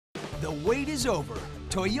The wait is over.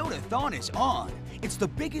 Toyotathon is on. It's the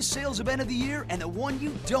biggest sales event of the year and the one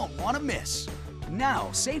you don't want to miss. Now,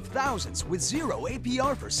 save thousands with 0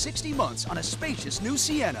 APR for 60 months on a spacious new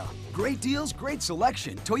Sienna. Great deals, great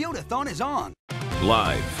selection. Toyotathon is on.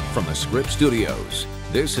 Live from the Script Studios,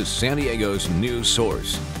 this is San Diego's news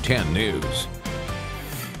source, 10 News.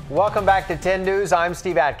 Welcome back to 10 News. I'm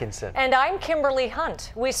Steve Atkinson. And I'm Kimberly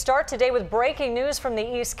Hunt. We start today with breaking news from the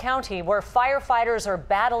East County, where firefighters are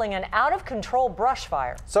battling an out-of-control brush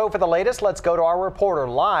fire. So for the latest, let's go to our reporter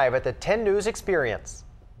live at the 10 News Experience.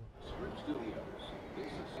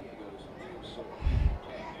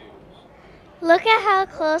 Look at how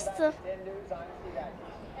close the...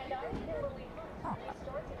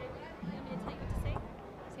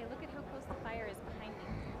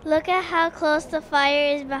 Look at how close the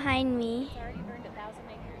fire is behind me.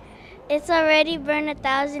 It's already burned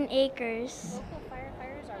 1,000 acres. Local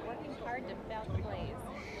firefighters are working hard to put out the blaze.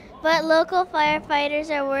 But local firefighters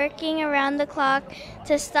are working around the clock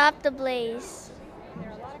to stop the blaze. And there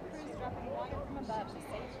are a lot of crews dropping water from above to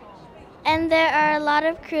save homes. And there are a lot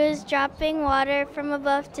of crews dropping water from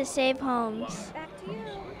above to save homes. Back to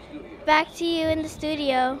you. Back to you in the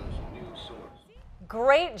studio.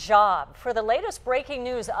 Great job. For the latest breaking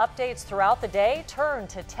news updates throughout the day, turn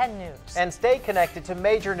to 10 News. And stay connected to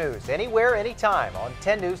major news anywhere, anytime on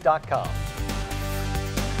 10news.com.